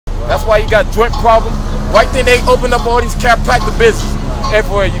That's why you got joint problems. White thing, they open up all these chiropractic business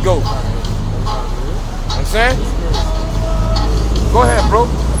everywhere you go. You know what I'm saying? Go ahead, bro.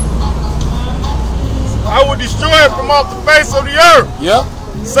 I will destroy it from off the face of the earth. Yep.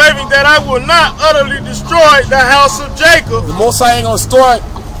 Saving that I will not utterly destroy the house of Jacob. The Most High ain't gonna destroy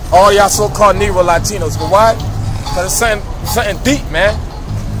all y'all so-called Negro Latinos. But why? Because it's something deep, man.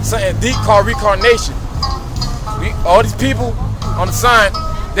 Something deep called reincarnation. All these people on the sign,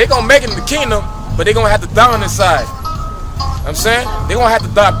 they gonna make it in the kingdom, but they gonna have to die on this side. You know what I'm saying? They gonna have to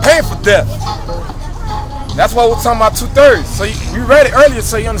die paying for death. That's why we're talking about 2/3. So you read it earlier,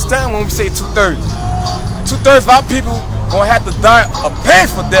 so you understand when we say 2/3. 2/3 of our people gonna have to die or pay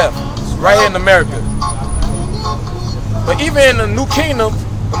for death right here in America. But even in the new kingdom,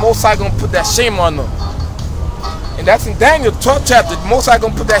 the Most High gonna put that shame on them. And that's in Daniel 12th chapter. The Most High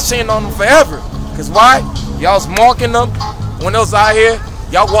gonna put that shame on them forever. Cause why? Y'all was marking them when they was out here.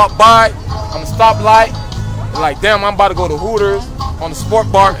 Y'all walk by on the stoplight, and like, damn, I'm about to go to Hooters on the sport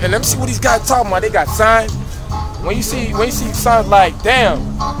bar, and let me see what these guys talking about. They got signs. When you see signs like, damn,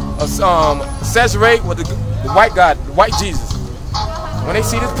 saturate with the white God, the white Jesus. When they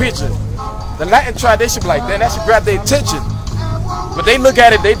see this picture, the Latin tribe, they should be like, damn, that should grab their attention. But they look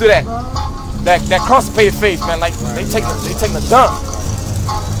at it, they do that constipated face, man, like they taking a dump.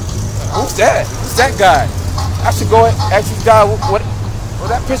 Who's that? Who's that guy? I should go and ask this guy what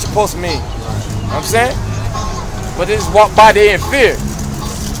that picture supposed to mean. You know what I'm saying? But they just walk by, they in fear.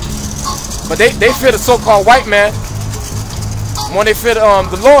 But they fear the so-called white man more than they fear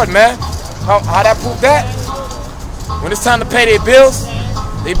the Lord, man. How that prove that? When it's time to pay their bills,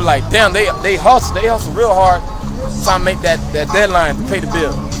 they be like, damn, they hustle real hard trying to make that deadline to pay the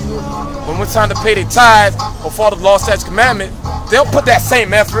bill. When it's time to pay their tithes or follow the law, statutes, commandment, they don't put that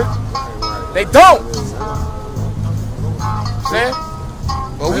same effort. They don't. See?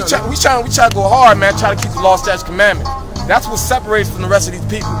 But we try to go hard, man. Try to keep the law, statutes, commandment. That's what separates from the rest of these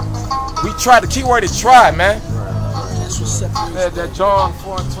people. We try. The key word is try, man. That's what separates. That John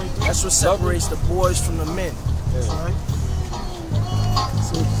 4:23. That's what separates the boys from the men. Right?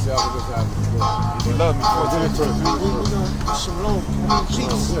 You love me. Shalom.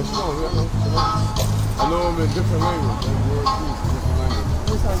 Jesus. I know them in different languages.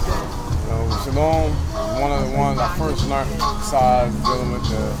 Shalom, one of the ones I first learned besides dealing with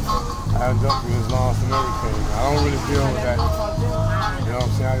the adjunct Islam and everything. I don't really deal with that. You know what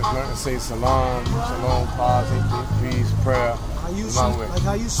I'm saying? I just learned to say salam, shalom, peace, prayer. How you shalom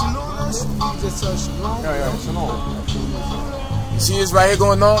us? You just shalom? Yeah, shalom. You see this right here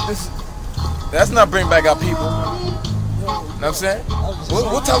going on? That's not bring back our people. You know what I'm saying?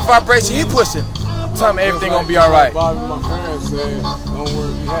 What type of vibration he pushing? Tell me everything gonna be alright. My parents said, don't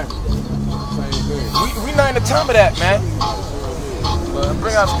worry, be happy. We not in the time of that, man.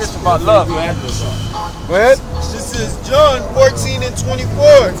 Bring out scripture about love, man. Go ahead. This is John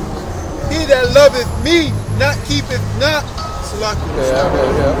 14:24. He that loveth me, not keepeth not. Yeah,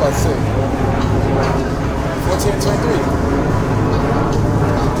 I'm about to say. 14:23.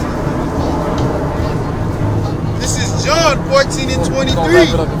 This is John 14:23. We're gonna wrap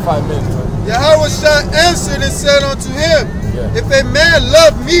it up in 5 minutes, man. Yahweh answered and said unto him, If a man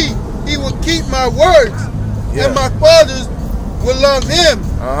love me, he will keep my words, and my fathers will love him,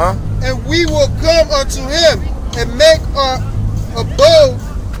 and we will come unto him and make our abode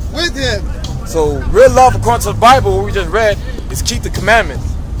with him. So real love, according to the Bible, what we just read, is keep the commandments.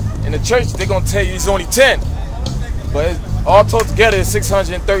 In the church, they're gonna tell you it's only 10, but all told together it's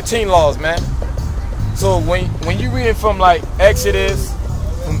 613 laws, man. So when you reading from like Exodus,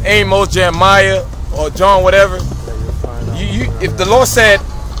 from Amos, Jeremiah, or John, whatever, if the Lord said,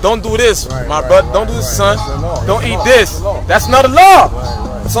 don't do this, my brother, don't do this, son, don't eat this, that's not a law.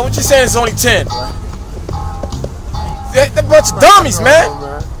 So what you saying is only 10? They're a bunch of dummies, man.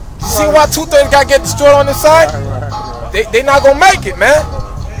 You see why 2/3 gotta get destroyed on this side? They not gonna make it, man.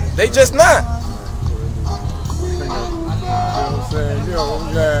 They just not.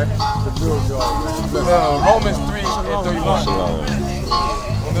 Romans 3:31.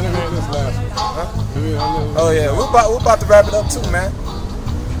 Oh yeah, we're about to wrap it up too, man.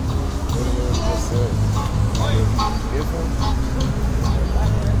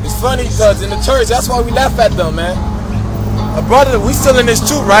 It's funny because in the church, that's why we laugh at them, man. Brother, we still in this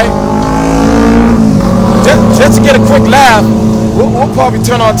truth, right? Just to get a quick laugh, we'll probably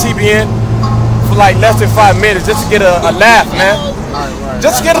turn on TBN for like less than 5 minutes just to get a laugh, man.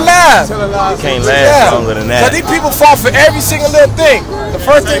 Just to get a laugh. You can't last longer than that. So these people fall for every single little thing. The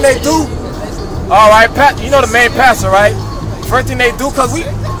first thing they do, all right, you know the main pastor, right? First thing they do, because we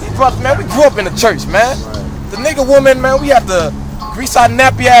grew up in the church, man. The nigga woman, man, we have to grease our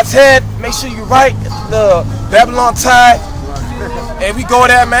nappy ass head, make sure you right, the Babylon tie. And we go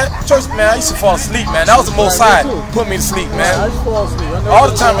there, man. Church, man, I used to fall asleep, man. That was the Most High put me to sleep, man. All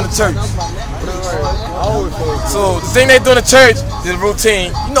the time in the church. So the thing they do in the church is a routine.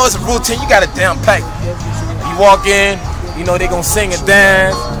 You know it's a routine, you got a damn pack. You walk in, you know they gonna sing and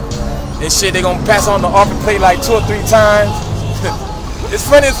dance. And shit, they gonna pass on the offering plate like 2 or 3 times. It's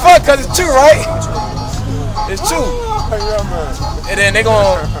funny as fuck because it's true, right? It's true. And then they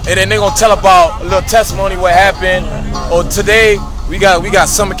gonna tell about a little testimony what happened. Or today we got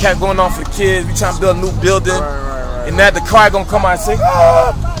summer camp going on for the kids. We trying to build a new building. And that the choir gonna come out and say,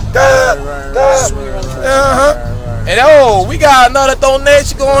 and we got another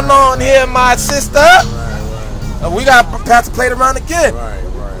donation going on here, my sister. We got pastor played around again.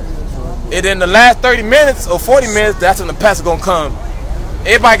 And then the last 30 minutes or 40 minutes, that's when the pastor gonna come.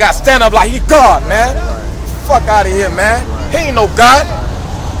 Everybody got to stand up like he God, man. Fuck out of here, man. He ain't no God.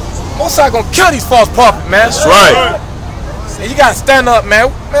 Most High gonna kill these false prophets, man. That's right. And you gotta stand up,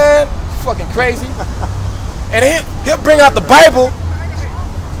 man. Man, fucking crazy. And he'll bring out the Bible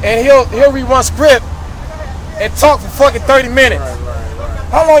and he'll read one script and talk for fucking 30 minutes.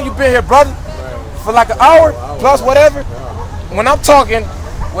 How long you been here, brother? For like an hour plus whatever? When I'm talking,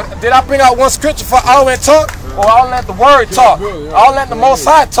 did I bring out one scripture for an hour and talk? Or I'll let the word talk? I'll let the Most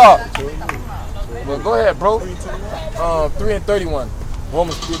High talk. Well, go ahead, bro. 3:31.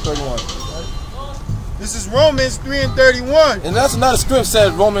 Romans 3:31. This is Romans 3:31. And that's another script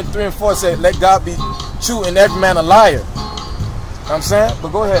says, Romans 3:4 says, let God be true and every man a liar. You know what I'm saying? But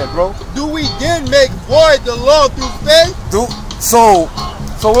go ahead, bro. Do we then make void the law through faith? So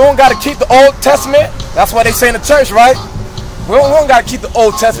we don't got to keep the Old Testament? That's what they say in the church, right? We don't got to keep the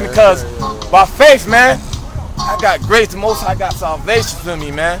Old Testament because by faith, man, I got grace. The Most High got salvation for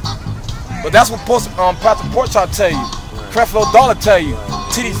me, man. But that's what Pastor Porchard tell you. Creflo Dollar tell you.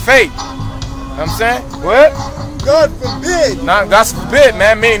 TD Faith. You know what I'm saying? What? God forbid. Nah, God forbid,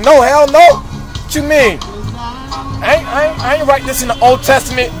 man. Meaning no, hell no. What you mean? I ain't write this in the Old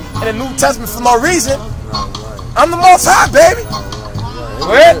Testament and the New Testament for no reason. I'm the Most High, baby.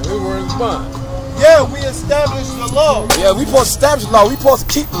 What? Yeah, we established the law. Yeah, we supposed to establish the law. We supposed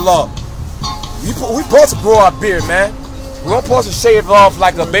to keep the law. We supposed to grow our beard, man. We don't supposed to shave it off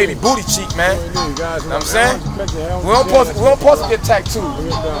like a baby booty cheek, man. You know what I'm saying? We don't supposed to get tattoos. We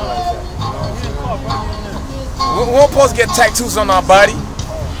don't supposed to get tattoos on our body. You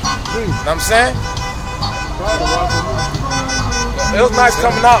know what I'm saying? It was nice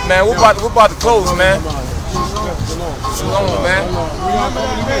coming out, man. We're about to close, man. Shalom, man.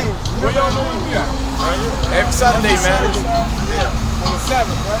 Every Saturday, man. On the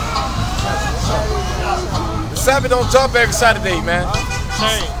Sabbath, right? The Sabbath don't jump every Saturday, man.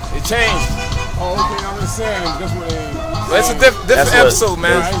 It changed. Oh, okay, I'm just saying. That's what Well, it's a different episode,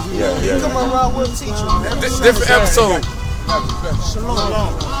 man. You come around with teaching, man. Different episode. Shalom.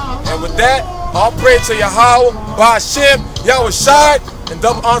 And with that, all praise to Yahweh, Ba'ashem, Yahweh Shai, and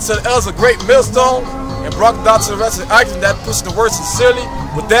double honor to the elders of Great Millstone, and brought down to the rest of the actions that push the word sincerely.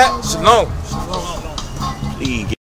 With that, shalom.